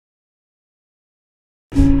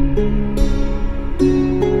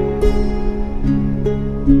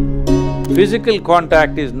Physical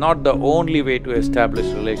contact is not the only way to establish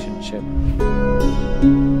relationship.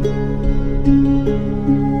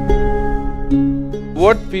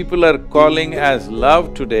 What people are calling as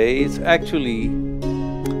love today is actually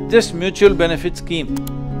just mutual benefit scheme.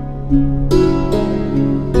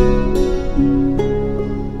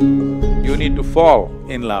 You need to fall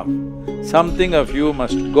in love. Something of you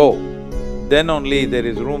must go, then only there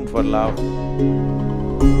is room for love.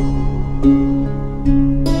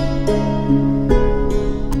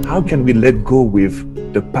 How can we let go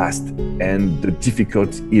with the past and the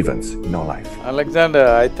difficult events in our life? Alexander,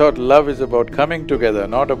 I thought love is about coming together,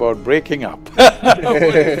 not about breaking up.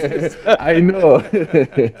 I know.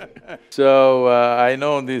 So, I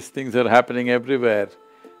know these things are happening everywhere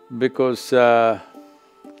because we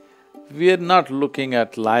are not looking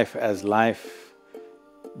at life as life.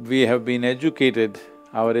 We have been educated,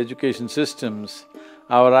 our education systems,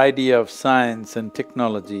 our idea of science and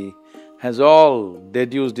technology has all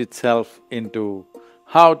deduced itself into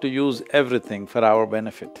how to use everything for our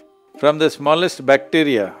benefit. From the smallest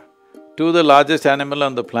bacteria to the largest animal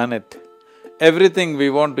on the planet, everything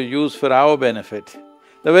we want to use for our benefit.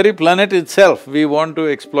 The very planet itself, we want to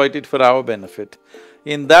exploit it for our benefit.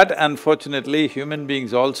 In that, unfortunately, human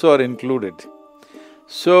beings also are included.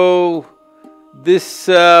 So, this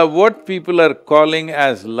what people are calling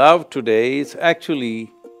as love today is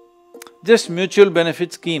actually just mutual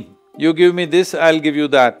benefit scheme. You give me this, I'll give you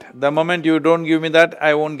that. The moment you don't give me that,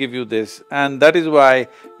 I won't give you this. And that is why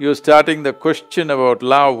you're starting the question about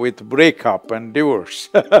love with breakup and divorce.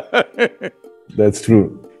 That's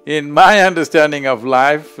true. In my understanding of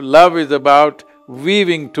life, love is about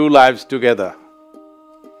weaving two lives together.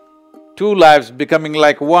 Two lives becoming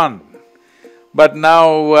like one. But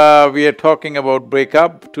now we are talking about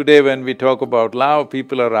breakup. Today when we talk about love,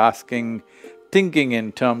 people are thinking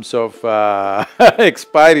in terms of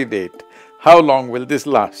expiry date. How long will this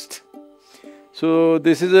last? So,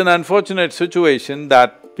 this is an unfortunate situation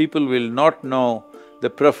that people will not know the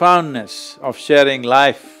profoundness of sharing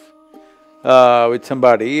life with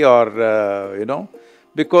somebody or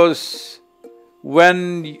because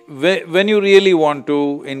when you really want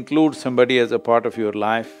to include somebody as a part of your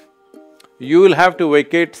life, you will have to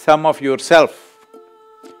vacate some of yourself.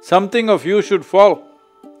 Something of you should fall.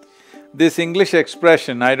 This English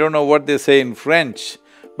expression, I don't know what they say in French,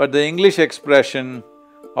 but the English expression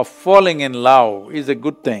of falling in love is a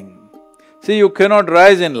good thing. See, you cannot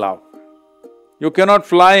rise in love, you cannot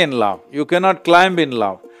fly in love, you cannot climb in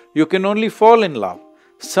love, you can only fall in love.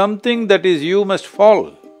 Something that is you must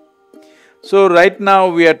fall. So right now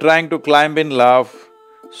we are trying to climb in love,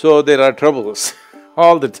 so there are troubles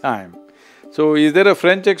all the time. So is there a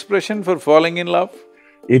French expression for falling in love?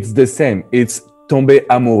 It's the same. It's tomber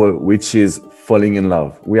amoureux, which is falling in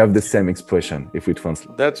love. We have the same expression if we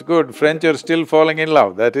translate. That's good. French are still falling in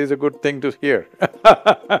love. That is a good thing to hear.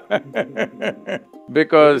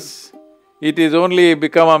 Because it is only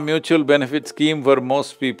become a mutual benefit scheme for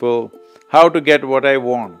most people, how to get what I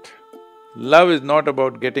want. Love is not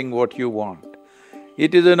about getting what you want.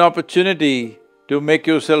 It is an opportunity to make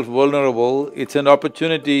yourself vulnerable, it's an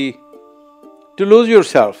opportunity to lose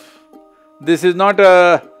yourself. This is not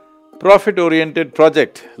a profit-oriented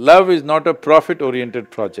project. Love is not a profit-oriented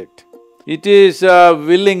project. It is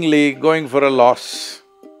willingly going for a loss.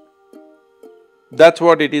 That's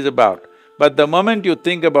what it is about. But the moment you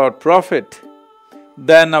think about profit,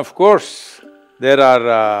 then of course, there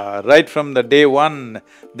are… right from the day one,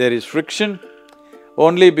 there is friction.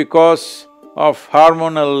 Only because of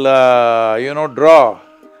hormonal, draw,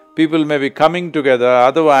 people may be coming together,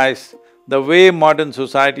 otherwise the way modern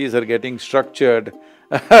societies are getting structured,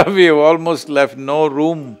 we have almost left no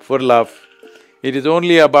room for love. It is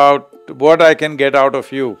only about what I can get out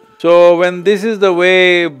of you. So when this is the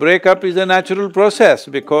way, breakup is a natural process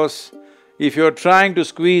because if you're trying to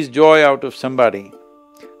squeeze joy out of somebody,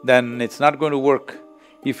 then it's not going to work.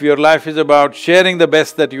 If your life is about sharing the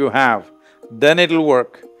best that you have, then it'll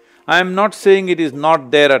work. I'm not saying it is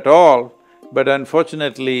not there at all, but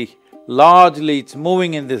unfortunately, largely it's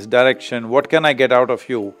moving in this direction. What can I get out of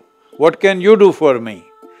you? What can you do for me?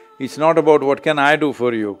 It's not about what can I do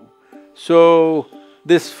for you. So,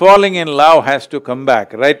 this falling in love has to come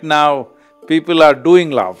back. Right now, people are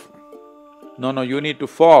doing love. No, you need to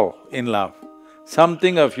fall in love.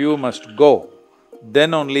 Something of you must go,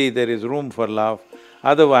 then only there is room for love.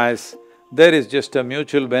 Otherwise, there is just a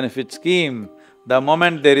mutual benefit scheme. The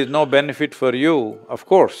moment there is no benefit for you, of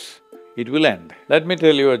course, it will end. Let me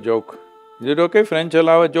tell you a joke. Is it okay? French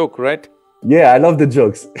allow a joke, right? Yeah, I love the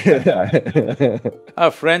jokes. A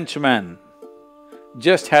Frenchman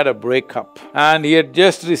just had a breakup and he had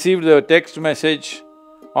just received a text message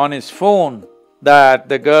on his phone that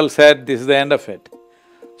the girl said, "This is the end of it."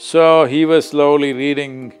 So he was slowly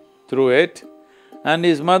reading through it, and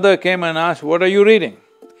his mother came and asked, "What are you reading?"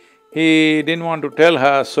 He didn't want to tell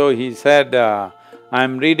her, so he said,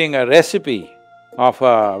 "I'm reading a recipe of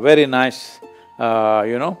a very nice,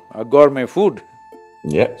 a gourmet food."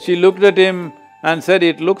 Yeah. She looked at him and said,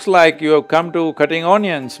 "It looks like you have come to cutting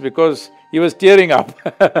onions," because he was tearing up.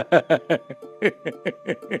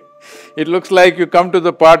 It looks like you come to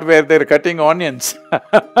the part where they're cutting onions.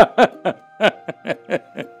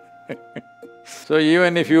 So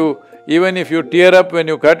even if you tear up when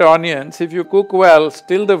you cut onions, if you cook well,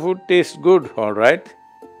 still the food tastes good, all right?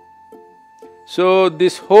 So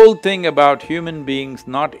this whole thing about human beings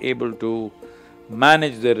not able to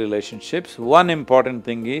manage their relationships, one important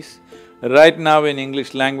thing is, right now in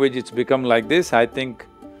English language it's become like this.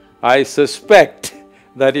 I suspect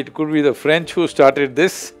that it could be the French who started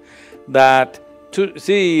this, that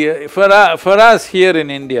for us here in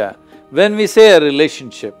India, when we say a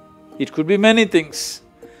relationship, it could be many things.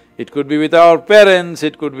 It could be with our parents,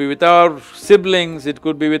 it could be with our siblings, it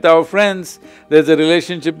could be with our friends. There's a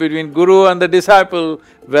relationship between guru and the disciple,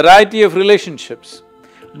 variety of relationships.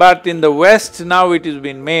 But in the West now it has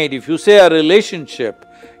been made, if you say a relationship,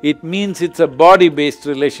 it means it's a body-based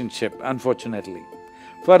relationship, unfortunately.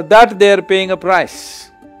 For that they are paying a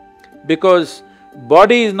price, because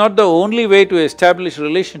body is not the only way to establish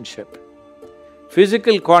relationship.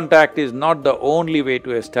 Physical contact is not the only way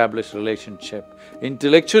to establish relationship.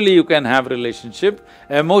 Intellectually you can have relationship,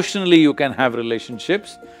 emotionally you can have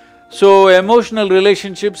relationships. So emotional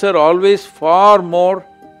relationships are always far more,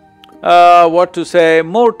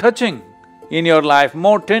 more touching in your life,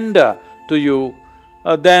 more tender to you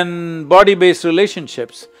than body-based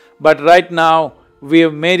relationships. But right now, we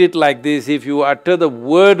have made it like this, if you utter the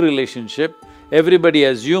word relationship, everybody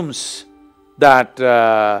assumes that,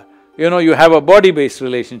 you have a body-based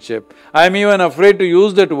relationship. I'm even afraid to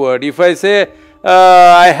use that word. If I say,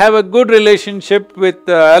 I have a good relationship with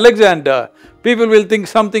Alexander, people will think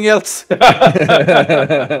something else.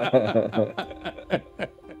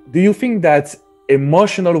 Do you think that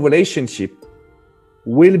emotional relationship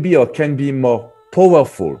will be or can be more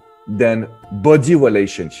powerful than body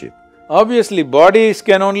relationship? Obviously, bodies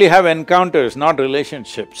can only have encounters, not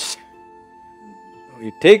relationships.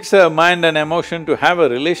 It takes a mind and emotion to have a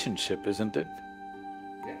relationship, isn't it?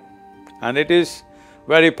 And it is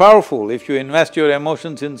very powerful. If you invest your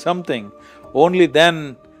emotions in something, only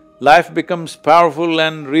then life becomes powerful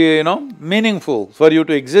and meaningful for you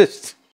to exist.